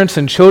parents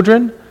and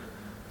children.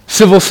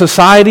 Civil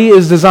society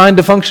is designed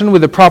to function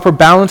with a proper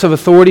balance of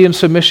authority and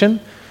submission,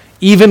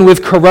 even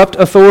with corrupt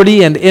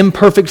authority and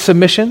imperfect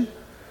submission.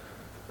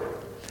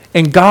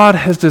 And God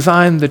has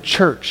designed the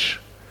church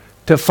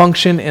to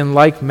function in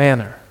like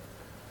manner.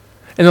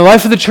 In the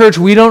life of the church,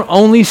 we don't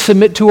only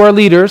submit to our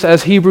leaders,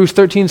 as Hebrews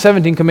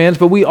 13:17 commands,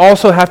 but we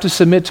also have to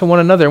submit to one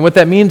another. And what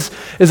that means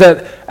is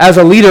that as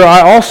a leader,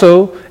 I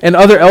also, and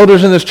other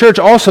elders in this church,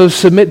 also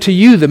submit to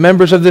you, the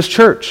members of this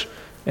church,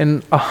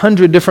 in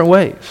 100 different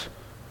ways.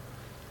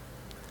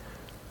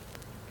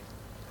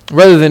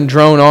 Rather than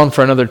drone on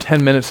for another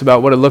 10 minutes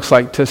about what it looks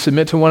like to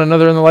submit to one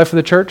another in the life of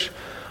the church,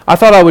 I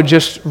thought I would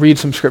just read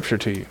some scripture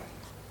to you.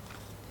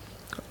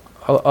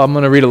 I'm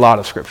going to read a lot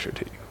of scripture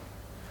to you.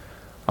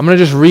 I'm going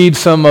to just read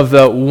some of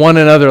the one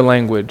another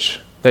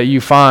language that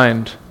you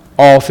find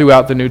all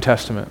throughout the New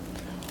Testament.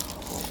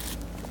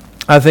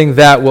 I think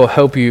that will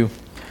help you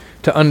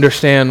to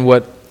understand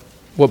what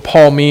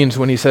Paul means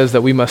when he says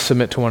that we must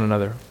submit to one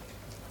another.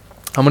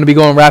 I'm going to be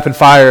going rapid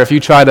fire. If you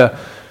try to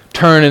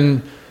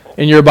turn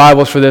in your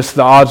Bibles for this,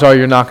 the odds are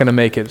you're not going to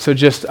make it. So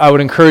I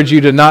would encourage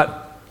you to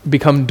not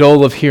become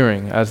dull of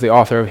hearing, as the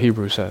author of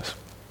Hebrews says.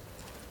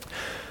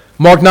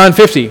 Mark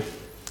 9:50,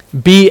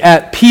 be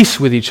at peace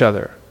with each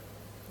other.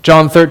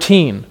 John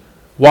 13,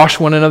 wash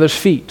one another's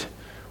feet.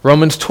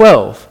 Romans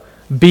 12,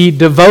 be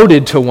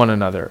devoted to one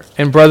another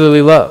in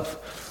brotherly love.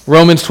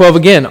 Romans 12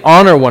 again,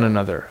 honor one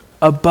another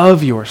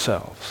above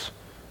yourselves.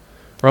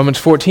 Romans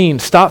 14,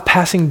 stop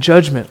passing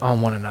judgment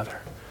on one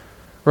another.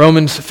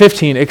 Romans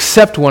 15,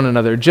 accept one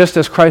another just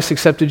as Christ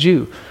accepted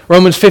you.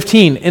 Romans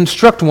 15,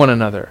 instruct one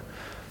another.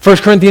 1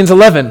 Corinthians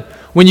 11,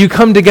 when you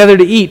come together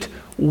to eat,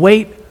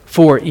 wait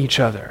for each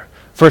other.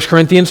 1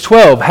 Corinthians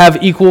 12,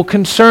 have equal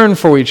concern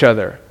for each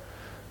other.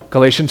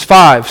 Galatians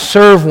 5,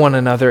 serve one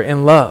another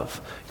in love.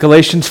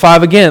 Galatians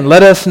 5 again,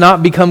 let us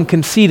not become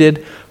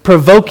conceited,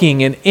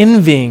 provoking and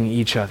envying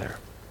each other.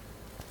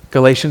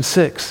 Galatians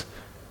 6,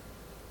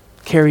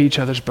 carry each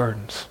other's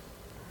burdens.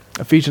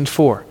 Ephesians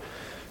 4,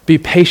 be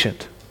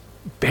patient,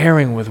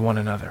 bearing with one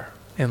another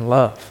in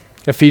love.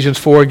 Ephesians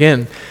 4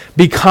 again,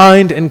 be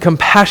kind and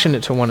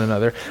compassionate to one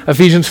another.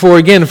 Ephesians 4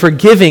 again,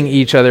 forgiving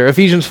each other.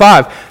 Ephesians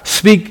 5,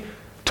 speak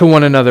to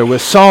one another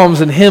with psalms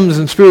and hymns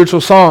and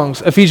spiritual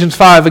songs. Ephesians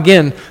 5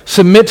 again,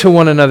 submit to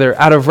one another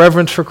out of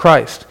reverence for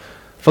Christ.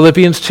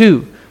 Philippians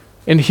 2,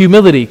 in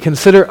humility,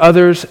 consider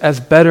others as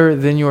better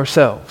than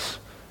yourselves.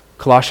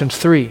 Colossians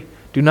 3,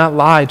 do not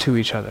lie to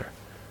each other.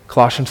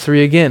 Colossians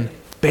 3 again,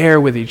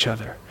 bear with each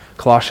other.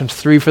 Colossians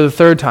 3 for the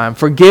third time,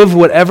 forgive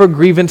whatever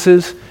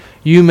grievances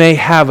you may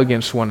have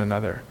against one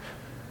another.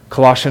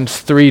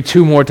 Colossians 3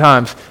 two more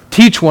times,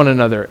 teach one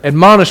another,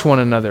 admonish one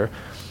another.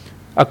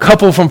 A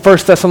couple from 1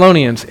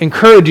 Thessalonians,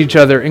 encourage each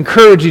other,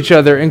 encourage each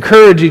other,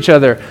 encourage each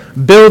other,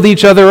 build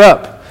each other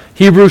up.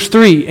 Hebrews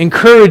 3,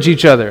 encourage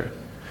each other.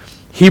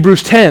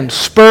 Hebrews 10,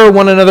 spur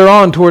one another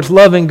on towards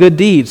love and good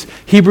deeds.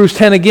 Hebrews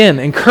 10 again,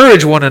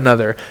 encourage one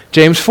another.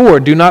 James 4,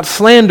 do not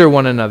slander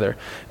one another.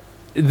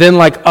 Then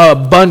like a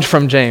bunch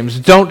from James,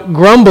 don't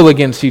grumble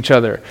against each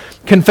other.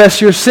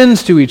 Confess your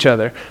sins to each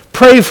other.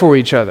 Pray for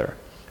each other.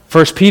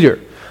 1 Peter,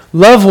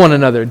 love one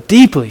another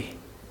deeply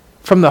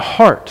from the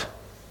heart.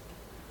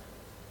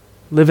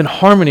 Live in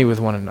harmony with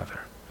one another.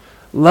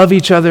 Love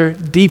each other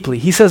deeply.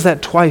 He says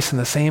that twice in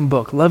the same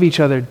book. Love each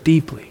other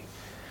deeply.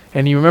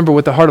 And you remember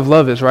what the heart of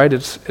love is, right?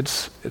 It's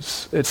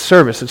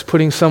service. It's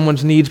putting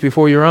someone's needs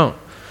before your own.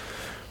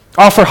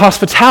 Offer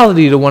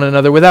hospitality to one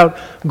another without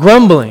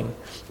grumbling.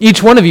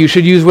 Each one of you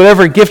should use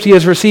whatever gift he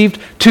has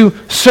received to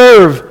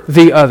serve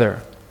the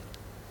other.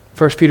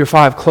 1 Peter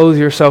 5, clothe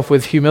yourself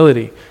with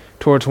humility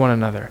towards one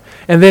another.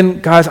 And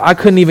then, guys, I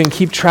couldn't even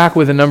keep track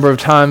with the number of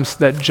times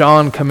that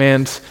John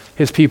commands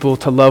his people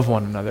to love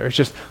one another. It's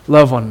just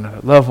love one another,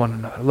 love one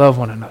another, love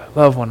one another,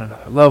 love one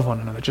another, love one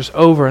another, just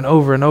over and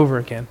over and over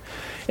again.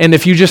 And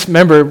if you just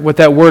remember what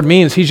that word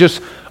means, he's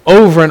just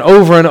over and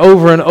over and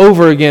over and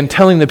over again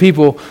telling the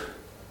people,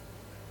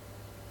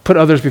 put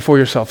others before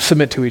yourself,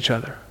 submit to each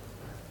other.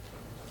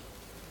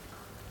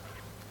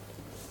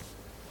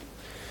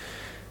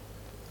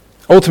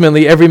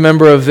 Ultimately, every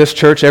member of this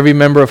church, every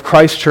member of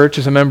Christ's church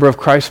is a member of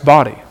Christ's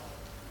body.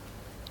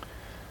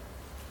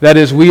 That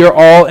is, we are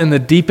all in the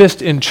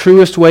deepest and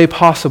truest way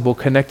possible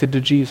connected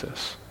to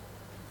Jesus.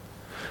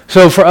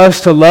 So for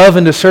us to love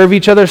and to serve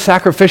each other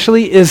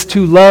sacrificially is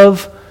to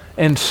love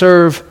and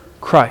serve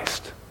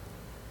Christ.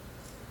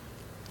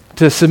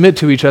 To submit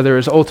to each other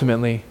is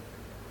ultimately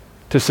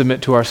to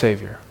submit to our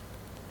Savior.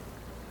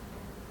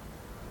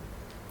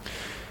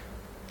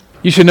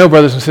 You should know,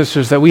 brothers and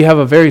sisters, that we have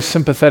a very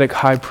sympathetic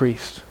high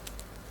priest.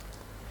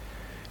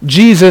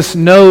 Jesus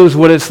knows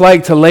what it's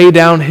like to lay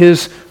down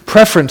his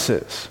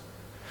preferences,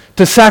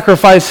 to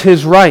sacrifice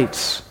his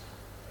rights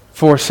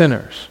for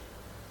sinners.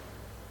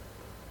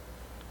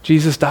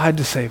 Jesus died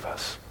to save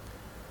us.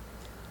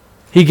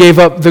 He gave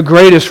up the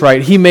greatest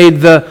right. He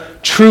made the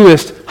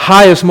truest,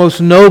 highest,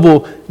 most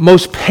noble,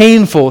 most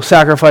painful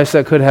sacrifice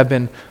that could have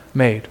been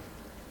made.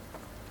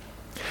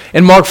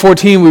 In Mark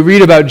 14, we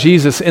read about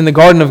Jesus in the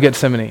Garden of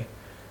Gethsemane.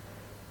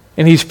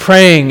 And he's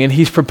praying and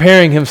he's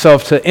preparing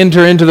himself to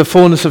enter into the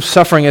fullness of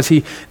suffering as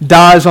he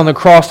dies on the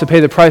cross to pay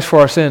the price for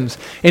our sins.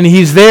 And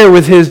he's there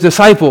with his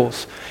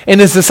disciples.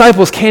 And his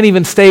disciples can't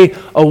even stay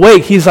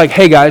awake. He's like,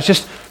 hey guys,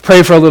 just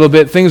pray for a little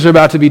bit. Things are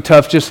about to be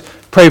tough. Just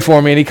pray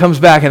for me. And he comes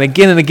back, and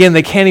again,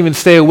 they can't even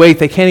stay awake.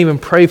 They can't even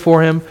pray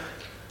for him.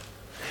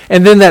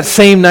 And then that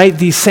same night,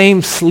 these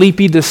same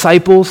sleepy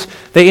disciples,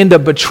 they end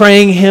up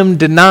betraying him,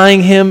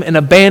 denying him, and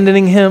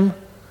abandoning him.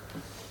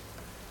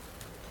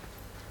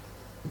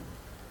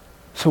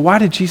 So why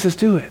did Jesus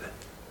do it?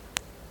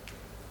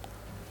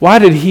 Why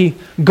did he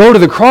go to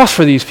the cross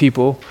for these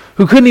people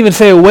who couldn't even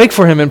stay awake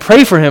for him and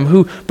pray for him,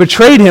 who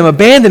betrayed him,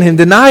 abandoned him,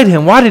 denied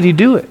him? Why did he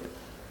do it?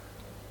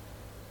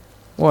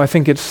 Well, I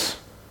think it's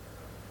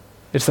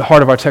the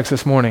heart of our text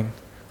this morning.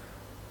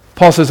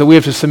 Paul says that we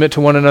have to submit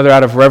to one another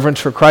out of reverence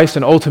for Christ,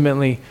 and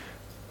ultimately,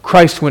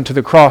 Christ went to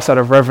the cross out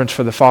of reverence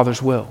for the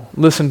Father's will.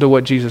 Listen to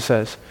what Jesus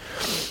says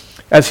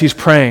as he's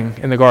praying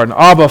in the garden.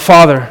 Abba,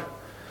 Father,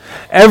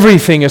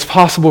 everything is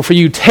possible for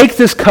you. Take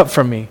this cup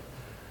from me,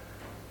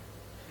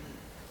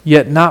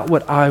 yet not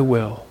what I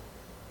will,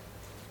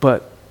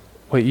 but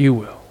what you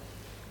will.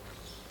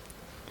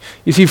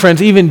 You see,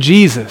 friends, even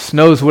Jesus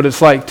knows what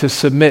it's like to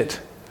submit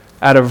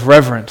out of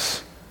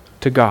reverence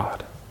to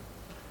God.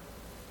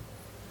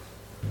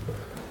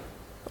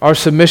 Our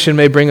submission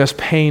may bring us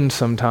pain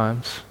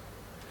sometimes.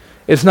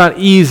 It's not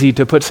easy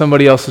to put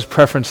somebody else's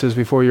preferences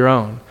before your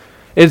own.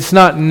 It's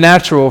not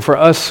natural for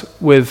us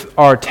with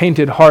our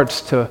tainted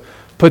hearts to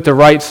put the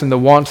rights and the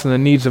wants and the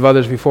needs of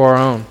others before our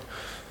own.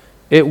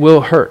 It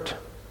will hurt.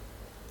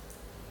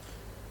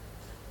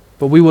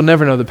 But we will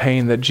never know the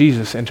pain that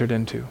Jesus entered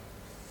into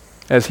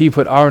as he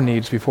put our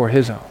needs before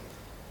his own,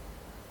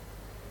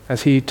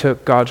 as he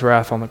took God's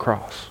wrath on the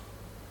cross.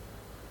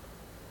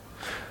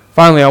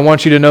 Finally, I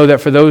want you to know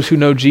that for those who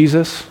know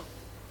Jesus,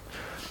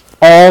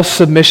 all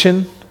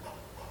submission,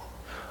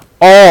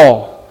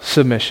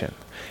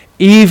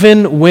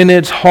 even when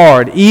it's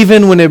hard,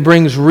 even when it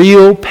brings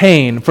real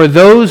pain, for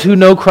those who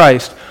know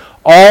Christ,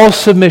 all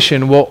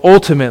submission will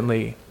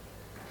ultimately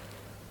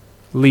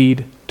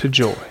lead to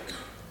joy.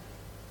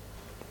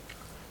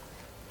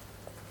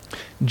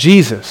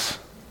 Jesus,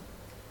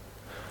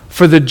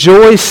 for the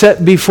joy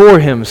set before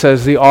him,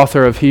 says the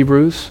author of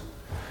Hebrews,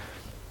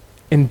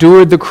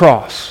 endured the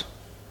cross,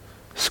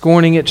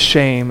 scorning its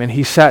shame, and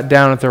he sat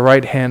down at the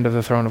right hand of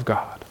the throne of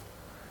God.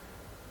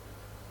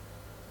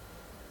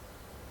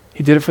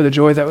 He did it for the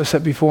joy that was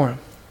set before him.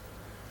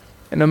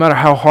 And no matter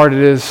how hard it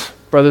is,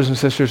 brothers and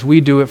sisters,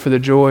 we do it for the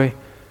joy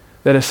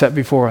that is set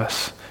before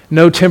us.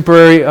 No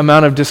temporary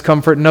amount of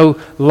discomfort, no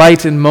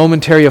light and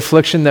momentary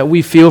affliction that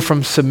we feel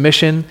from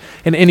submission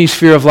in any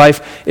sphere of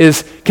life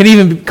can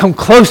even come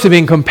close to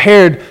being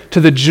compared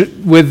to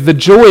with the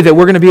joy that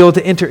we're going to be able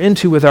to enter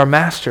into with our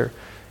Master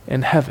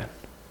in heaven.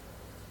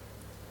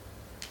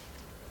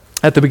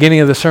 At the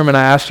beginning of the sermon,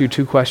 I asked you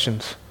two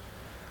questions.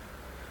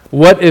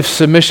 What if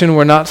submission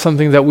were not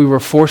something that we were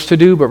forced to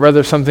do, but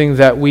rather something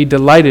that we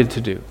delighted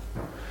to do?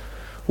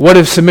 What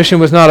if submission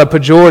was not a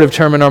pejorative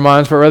term in our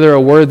minds, but rather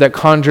a word that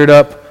conjured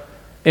up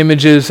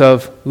images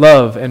of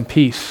love and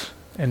peace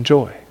and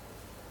joy?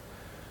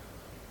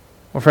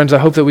 Well, friends, I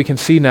hope that we can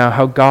see now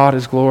how God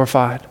is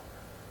glorified,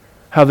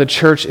 how the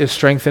church is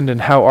strengthened,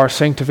 and how our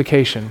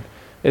sanctification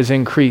is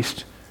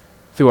increased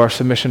through our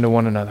submission to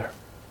one another.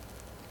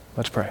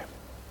 Let's pray.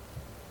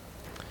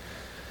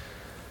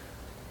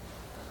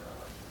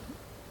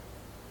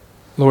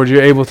 Lord,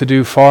 you're able to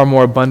do far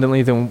more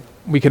abundantly than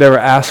we could ever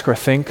ask or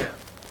think.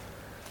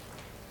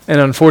 And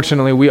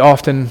unfortunately, we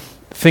often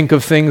think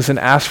of things and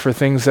ask for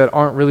things that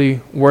aren't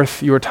really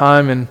worth your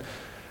time and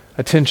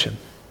attention.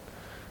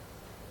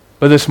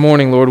 But this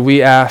morning, Lord,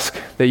 we ask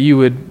that you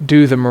would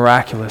do the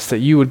miraculous, that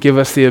you would give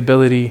us the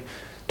ability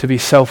to be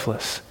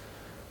selfless,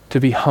 to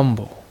be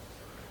humble,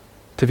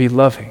 to be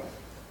loving,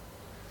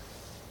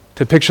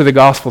 to picture the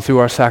gospel through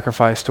our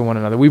sacrifice to one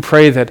another. We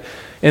pray that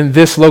in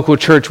this local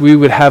church we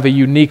would have a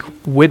unique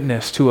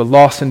witness to a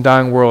lost and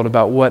dying world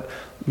about what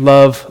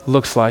love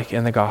looks like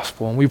in the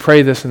gospel. And we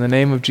pray this in the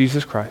name of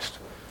Jesus Christ.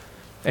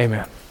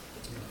 Amen.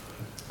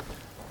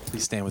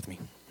 Please stand with me.